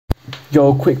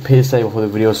Yo, quick PSA before the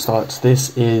video starts.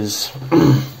 This is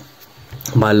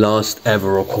my last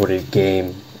ever recorded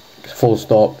game. Full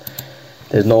stop.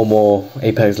 There's no more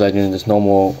Apex Legends. There's no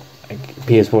more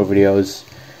PS4 videos.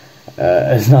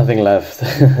 There's nothing left.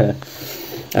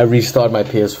 I restarted my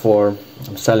PS4.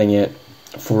 I'm selling it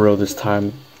for real this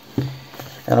time,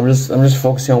 and I'm just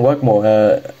focusing on work more.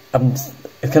 It's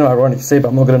kind of ironic to say, but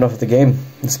I'm not good enough at the game,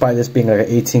 despite this being like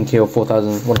an 18k or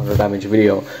 4,100 damage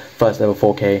video, first ever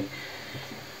 4k.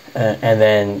 And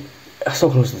then so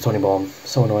close to the 20 bomb,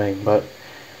 so annoying. But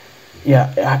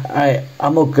yeah,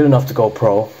 I'm not good enough to go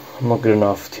pro. I'm not good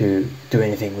enough to do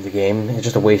anything with the game. It's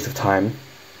just a waste of time.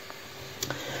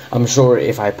 I'm sure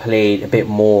if I played a bit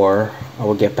more, I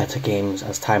would get better games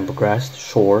as time progressed,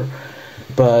 sure.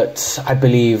 But I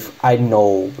believe, I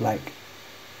know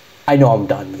I'm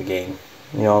done with the game.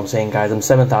 You know what I'm saying, guys? I'm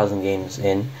 7,000 games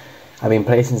in. I've been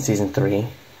playing since Season 3.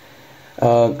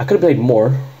 I could have played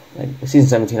more. Like, Season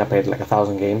 17 I played like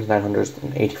 1,000 games,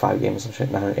 985 games and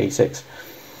shit, 986.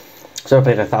 So I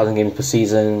played 1,000 games per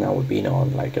season. I would be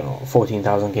on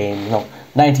 14,000 games,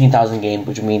 19,000 games,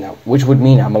 which would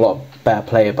mean I'm a lot better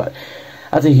player. But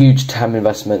that's a huge time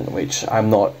investment, which I'm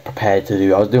not prepared to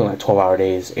do. I was doing like 12-hour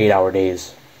days, 8-hour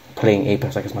days, playing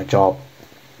Apex like it's my job.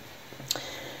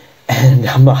 And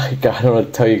I'm not, I don't know what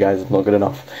to tell you guys, I'm not good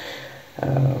enough.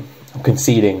 I'm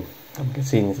conceding to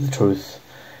the truth.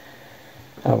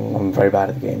 I'm very bad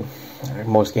at the game.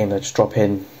 Most games I just drop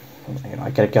in,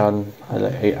 I get a gun, I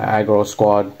aggro a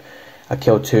squad, I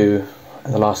kill 2,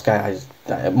 and the last guy,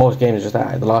 most games is just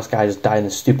that, the last guy just died in the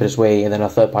stupidest way, and then a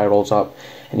third party rolls up,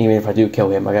 and even if I do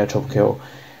kill him, I get a triple kill.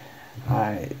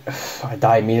 I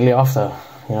die immediately after,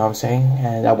 you know what I'm saying?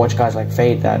 And I watch guys like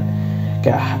Fade that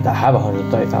have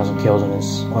 130,000 kills on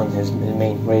his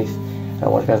main Wraith. I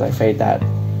watch guys like Fade that,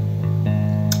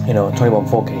 21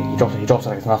 4k, he drops it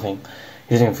like it's nothing.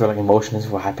 He doesn't even feel like emotions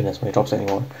or happiness when he drops it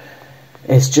anymore.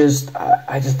 It's just,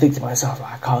 I just think to myself,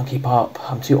 I can't keep up.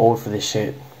 I'm too old for this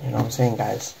shit. You know what I'm saying,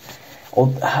 guys?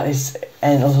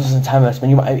 And also some time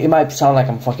investment. It might sound like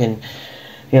I'm fucking,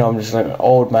 I'm just like an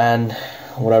old man,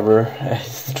 whatever.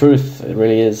 It's the truth. It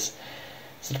really is.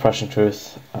 It's the depressing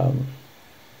truth.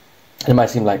 It might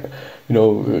seem like,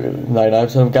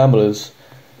 99% of gamblers,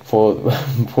 for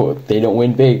they don't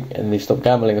win big and they stop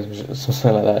gambling or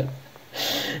something like that.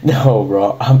 No,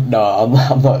 bro. I'm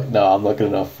not good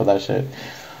enough for that shit.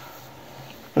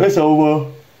 It's over.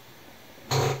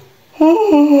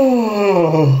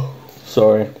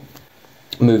 Sorry.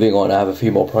 Moving on, I have a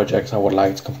few more projects I would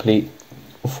like to complete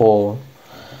before.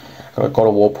 I've got a God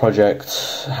of War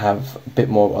project, I have a bit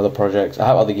more other projects. I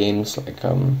have other games like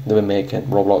Mimic and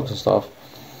Roblox and stuff.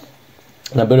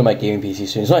 And I'm building my gaming PC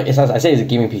soon. I say it's a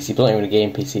gaming PC, but not even a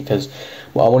gaming PC because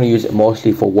I want to use it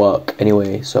mostly for work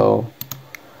anyway. So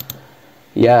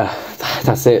yeah,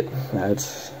 that's it.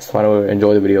 It's fine.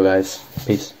 Enjoy the video, guys.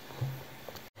 Peace.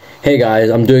 Hey guys,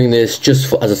 I'm doing this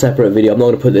just as a separate video. I'm not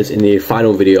going to put this in the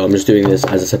final video. I'm just doing this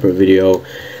as a separate video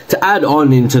to add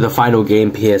on into the final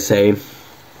game PSA.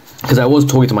 Because I was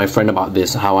talking to my friend about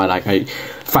this, how I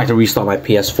tried to restart my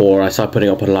PS4. I started putting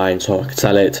it up online so I could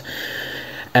sell it.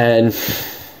 And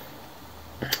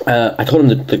I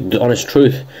told him the honest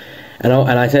truth. And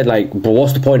I said, but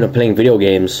what's the point of playing video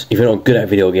games if you're not good at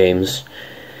video games?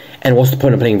 And what's the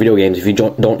point of playing video games if you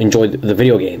don't enjoy the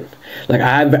video game?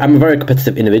 I'm a very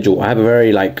competitive individual. I have a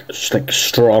very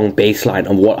strong baseline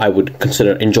on what I would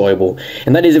consider enjoyable,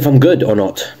 and that is if I'm good or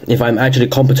not, if I'm actually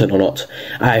competent or not.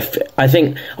 I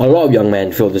think a lot of young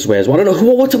men feel this way as well. I don't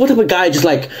know what type of guy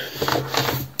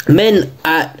men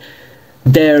at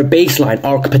their baseline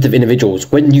are competitive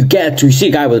individuals. When you see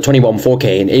a guy with a 21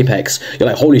 4k in Apex, you're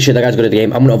like, holy shit, that guy's good at the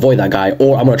game. I'm gonna avoid that guy,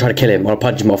 or I'm gonna try to kill him, or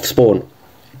punch him off spawn.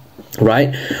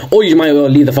 Right? Or you might well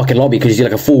leave the fucking lobby because you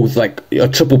see a fool with a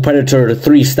triple predator,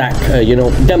 3-stack,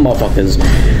 them motherfuckers.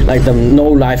 Them no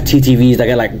life TTVs that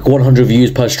get 100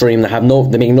 views per stream, that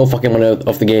they make no fucking money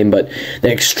off the game, but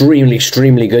they're extremely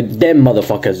good. Them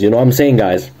motherfuckers, you know what I'm saying,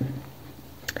 guys?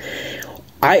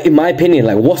 In my opinion,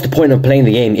 what's the point of playing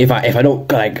the game if I don't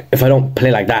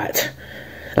play like that?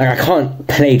 I can't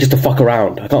play just to fuck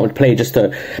around. I can't play just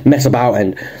to mess about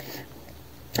and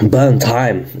burn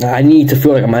time. I need to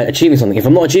feel like I'm achieving something. If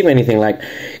I'm not achieving anything,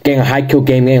 getting a high kill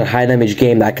game, getting a high damage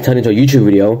game that I can turn into a YouTube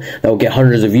video that will get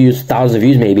hundreds of views, thousands of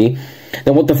views maybe,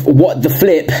 then what the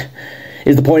flip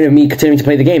is the point of me continuing to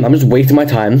play the game? I'm just wasting my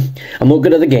time. I'm not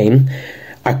good at the game.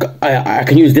 I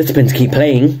can use discipline to keep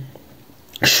playing,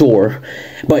 sure,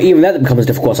 but even that becomes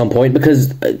difficult at some point because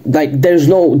there's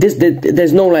no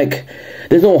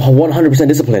 100%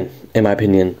 discipline in my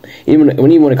opinion. Even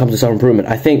when it comes to self-improvement,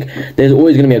 I think there's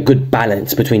always going to be a good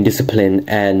balance between discipline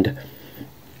and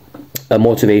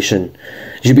motivation.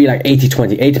 It should be like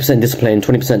 80-20, 80% discipline,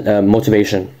 20%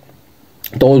 motivation.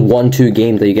 Those 1-2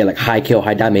 games that you get like high kill,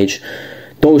 high damage,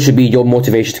 those should be your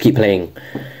motivation to keep playing.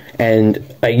 And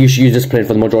like, you should use discipline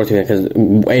for the majority of it, because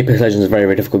Apex Legends is a very,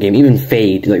 very difficult game. Even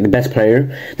Fade, like the best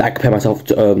player that I compare myself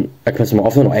to, I compare myself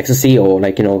often, or Ecstasy, or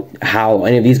like, you know, how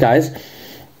any of these guys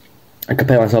I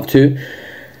compare myself to.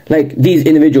 Like, these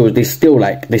individuals, they still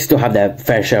have their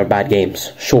fair share of bad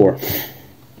games, sure.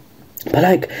 But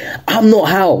like, I'm not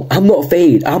How, I'm not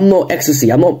Fade, I'm not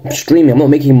Ecstasy, I'm not streaming, I'm not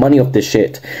making money off this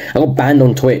shit. I got banned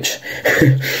on Twitch.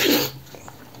 I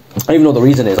don't even know what the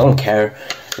reason is, I don't care.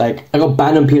 Like, I got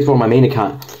banned on PS4 on my main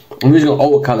account. I'm using an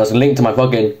old account that's linked to my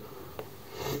fucking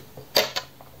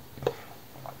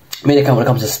main account when it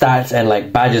comes to stats and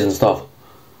like badges and stuff.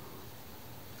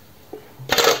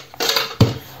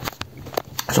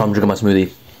 So I'm drinking my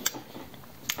smoothie.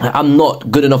 I'm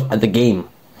not good enough at the game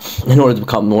in order to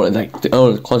become more like, in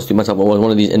order to constitute myself as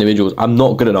one of these individuals. I'm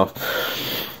not good enough,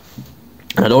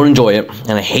 and I don't enjoy it,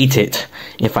 and I hate it.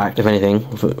 In fact, if anything,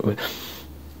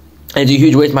 and it's a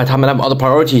huge waste of my time, and I have other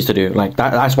priorities to do. Like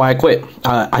that's why I quit.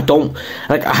 I don't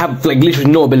like. I have like literally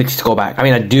no ability to go back. I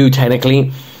mean, I do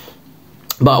technically,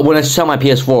 but when I sell my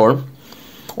PS4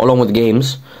 along with the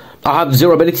games, I have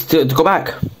zero ability to go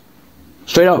back.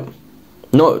 Straight up.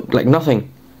 No, like nothing.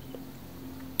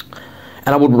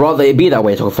 And I would rather it be that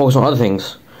way, so I can focus on other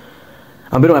things.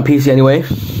 I'm been on my PC anyway.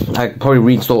 I could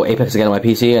probably reinstall Apex again on my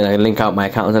PC, and I can link out my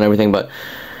accounts and everything, but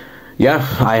yeah,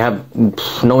 I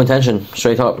have no intention,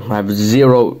 straight up. I have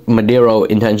zero Madero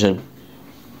intention.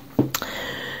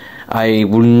 I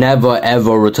will never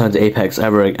ever return to Apex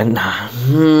ever again.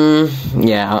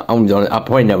 Yeah, I'm done. I'll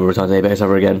probably never return to Apex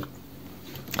ever again.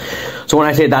 So when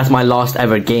I say that's my last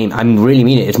ever game, I really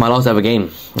mean it. It's my last ever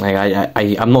game. Like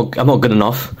I'm not good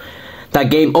enough. That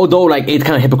game, although like it's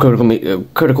kind of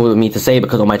hypocritical of me to say,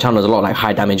 because on my channel there's a lot of like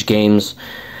high damage games.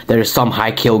 There is some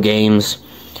high kill games.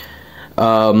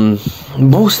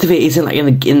 Most of it isn't like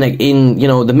in you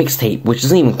know, the mixtape, which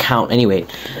doesn't even count anyway.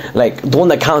 Like the one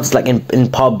that counts is like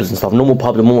in pubs and stuff, normal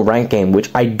pubs, a more ranked game, which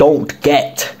I don't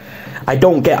get.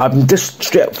 I'm just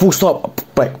straight full stop,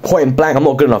 like point blank. I'm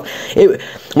not good enough. I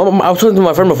was talking to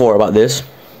my friend before about this,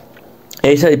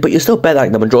 and he said, "But you're still better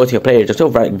like the majority of players. You're still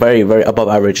very, very, very above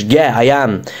average." Yeah, I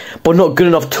am, but not good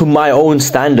enough to my own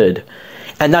standard,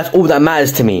 and that's all that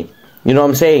matters to me. You know what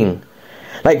I'm saying?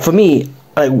 Like for me,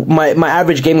 like my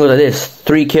average game goes like this: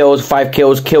 3 kills, 5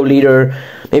 kills, kill leader,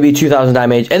 maybe 2,000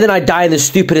 damage, and then I die in the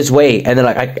stupidest way, and then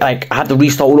I have to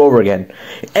restart all over again.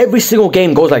 Every single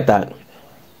game goes like that.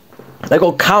 I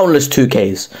got countless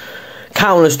 2Ks,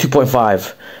 countless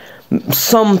 2.5,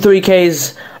 some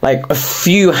 3Ks, like a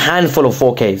few handful of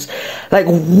 4Ks. Like,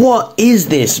 what is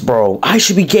this, bro? I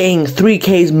should be getting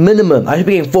 3Ks minimum. I should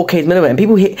be getting 4Ks minimum. And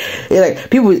people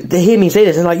they hear me say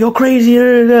this and like, you're crazy.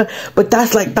 But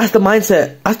that's the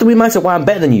mindset. That's the real mindset why I'm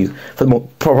better than you,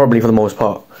 probably for the most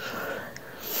part.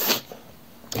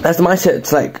 That's the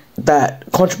mindset like that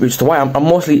contributes to why I'm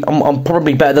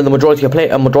probably better than the majority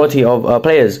of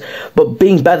players. But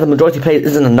being better than the majority of players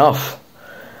isn't enough.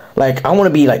 Like, I want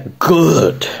to be like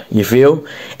good, you feel?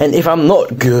 And if I'm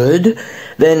not good,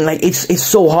 then like it's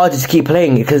so hard to keep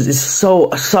playing, because it's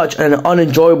such an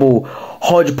unenjoyable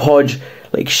hodgepodge,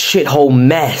 like shithole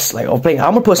mess like of playing.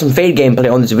 I'm gonna put some Fade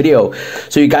gameplay on this video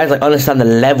so you guys like understand the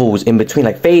levels in between.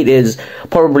 Like, Fade is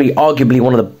probably arguably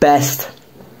one of the best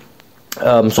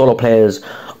solo players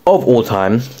of all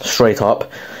time, straight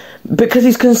up, because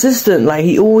he's consistent. Like,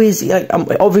 he always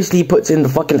obviously he puts in the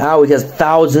fucking hours. He has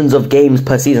thousands of games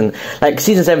per season. Like,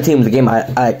 season 17 was the game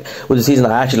was the season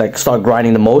that I actually like started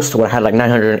grinding the most, where I had like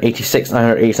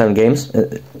 987 games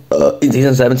in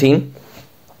season 17,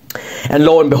 and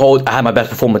lo and behold, I had my best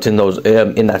performance in those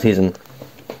in that season,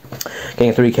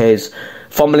 getting 3Ks,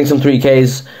 fumbling some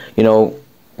 3Ks, you know,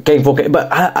 getting 4K.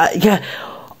 But yeah,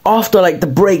 after like the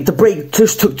break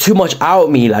just took too much out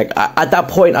of me. Like, at that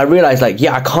point I realized, like,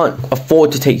 yeah, I can't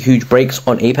afford to take huge breaks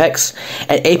on Apex,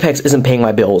 and Apex isn't paying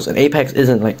my bills, and Apex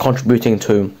isn't like contributing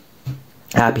to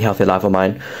a happy, healthy life of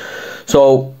mine.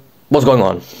 So what's going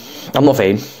on? I'm not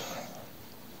Fade.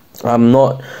 I'm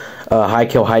not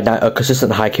a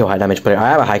consistent high kill, high damage player.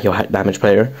 I am a high kill, high damage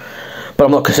player, but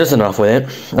I'm not consistent enough with it.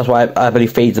 That's why I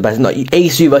believe Fade's the best. No,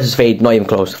 AC versus Fade, not even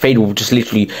close. Fade will just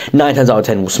literally 9 times out of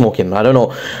 10 will smoke him. I don't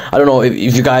know if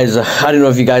you guys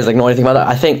like know anything about that.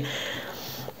 I think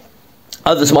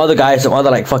some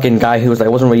other like fucking guy who was like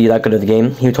wasn't really that good at the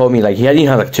game, he told me like he didn't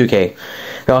have like 2K.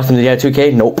 I asked him, did he have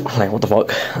 2K? Nope. Like, what the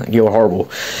fuck? Like, you're horrible.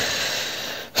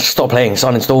 Stop playing,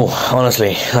 uninstall.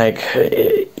 Honestly, like,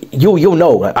 you'll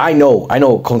know. Like, I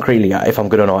know concretely if I'm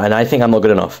good or not, and I think I'm not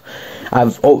good enough. I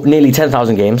have nearly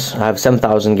 10,000 games. I have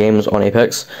 7,000 games on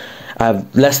Apex. I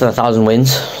have less than 1,000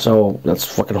 wins, so that's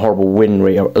fucking horrible win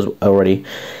rate already.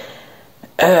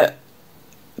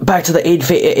 Back to the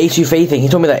Aceu Fade thing. He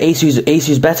told me that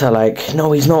Aceu's better. Like,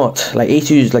 no, he's not. Like,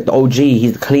 Aceu's like the OG.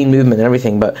 He's the clean movement and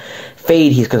everything. But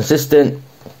Fade, he's consistent.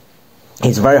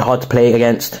 He's very hard to play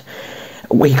against.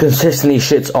 He consistently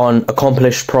shits on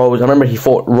accomplished pros. I remember he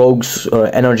fought Rogue's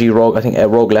Energy Rogue. I think a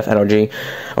Rogue left Energy.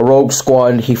 A Rogue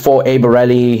squad. He fought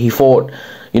Aberelli. He fought,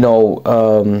 you know,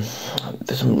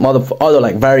 some other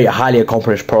like very highly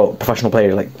accomplished professional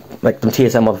players, like them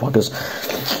TSM motherfuckers,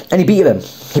 and he beat them.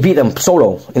 He beat them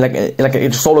solo in like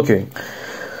a solo queuing.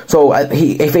 So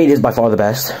Fade is by far the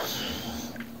best.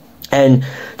 And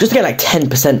just to get like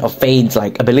 10% of Fade's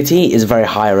like ability is very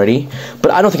high already.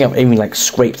 But I don't think I've even like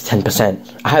scraped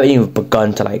 10%. I haven't even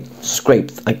begun to like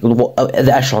scrape like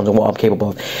the echelons of what I'm capable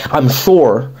of. I'm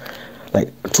sure,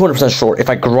 like 200% sure, if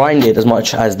I grinded as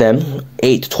much as them,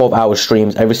 8 to 12 hour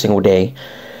streams every single day,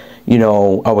 you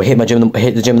know, I would hit the gym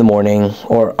in the morning,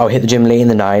 or I would hit the gym late in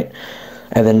the night,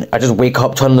 and then I just wake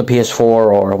up, turn on the PS4,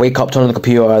 or wake up, turn on the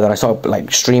computer, then I start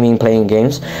like streaming, playing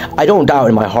games. I don't doubt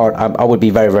in my heart I would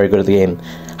be very, very good at the game.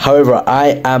 However,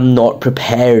 I am not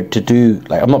prepared to do,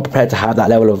 like, I'm not prepared to have that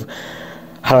level of,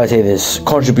 how do I say this,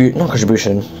 contribution,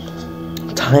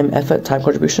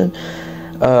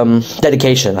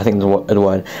 dedication, I think the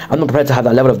word. I'm not prepared to have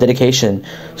that level of dedication,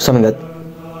 something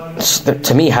that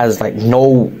to me has like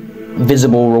no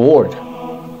visible reward.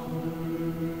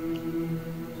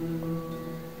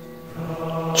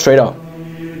 Straight up,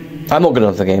 I'm not good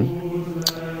enough at the game.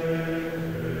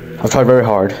 I've tried very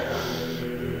hard,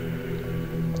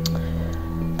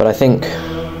 but I think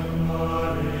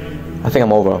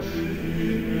I'm over.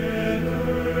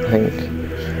 I think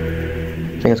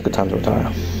it's a good time to retire.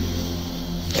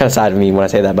 Kind of sad of me when I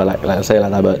say that, but like I say it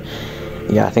like that, but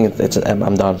yeah, I think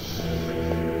I'm done.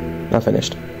 I'm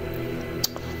finished.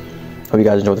 Hope you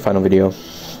guys enjoyed the final video.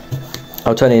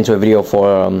 I'll turn it into a video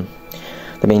for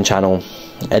the main channel,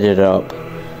 edit it up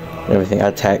and everything,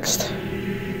 add text.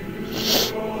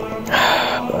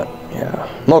 But yeah,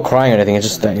 I'm not crying or anything. It's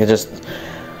just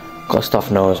got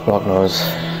stuffed nose, blocked nose.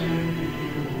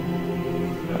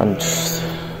 I'm just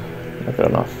not good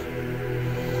enough.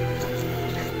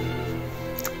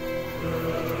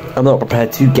 I'm not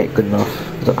prepared to get good enough.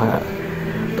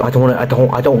 I don't want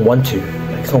to.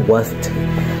 Like, it's not worth it to me.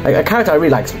 Like, a character I really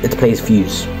like it plays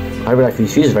Fuse. I really like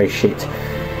Fuse. Fuse is very shit.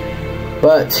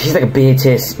 But he's like a B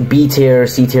tier,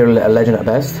 C tier legend at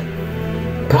best.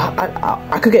 But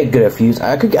I could get good at Fuse.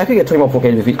 I could get 21 kills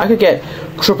with Fuse. I could get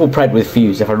triple pred with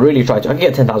Fuse if I really tried to. I could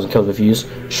get 10,000 kills with Fuse.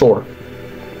 Sure.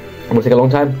 Would it take a long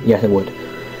time? Yes, it would.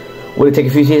 Would it take a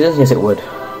few seasons? Yes, it would.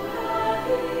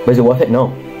 But is it worth it?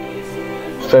 No.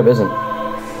 Straight up isn't.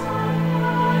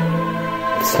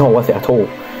 It's not worth it at all.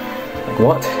 Like,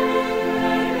 what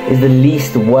is the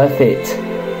least worth it,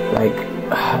 like,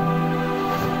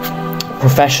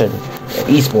 profession,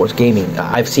 esports, gaming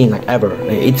I've seen, like, ever?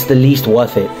 Like, it's the least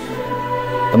worth it.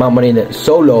 The amount of money in it,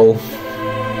 so low.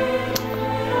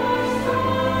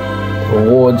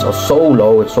 Rewards are so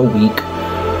low, it's so weak.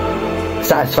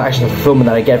 Satisfaction and fulfillment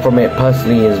that I get from it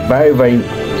personally is very, very,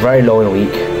 very low and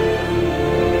weak.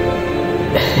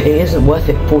 It isn't worth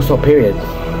it, full stop, period.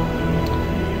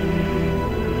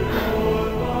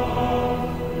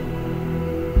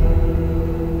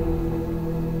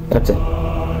 That's it.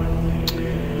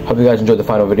 Hope you guys enjoyed the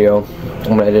final video. I'm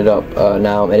gonna edit it up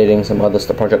now. I'm editing some other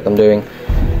project I'm doing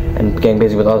and getting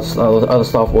busy with other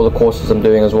stuff, all the courses I'm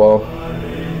doing as well.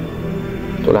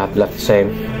 That's all I have left to say.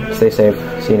 Stay safe.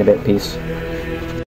 See you in a bit. Peace.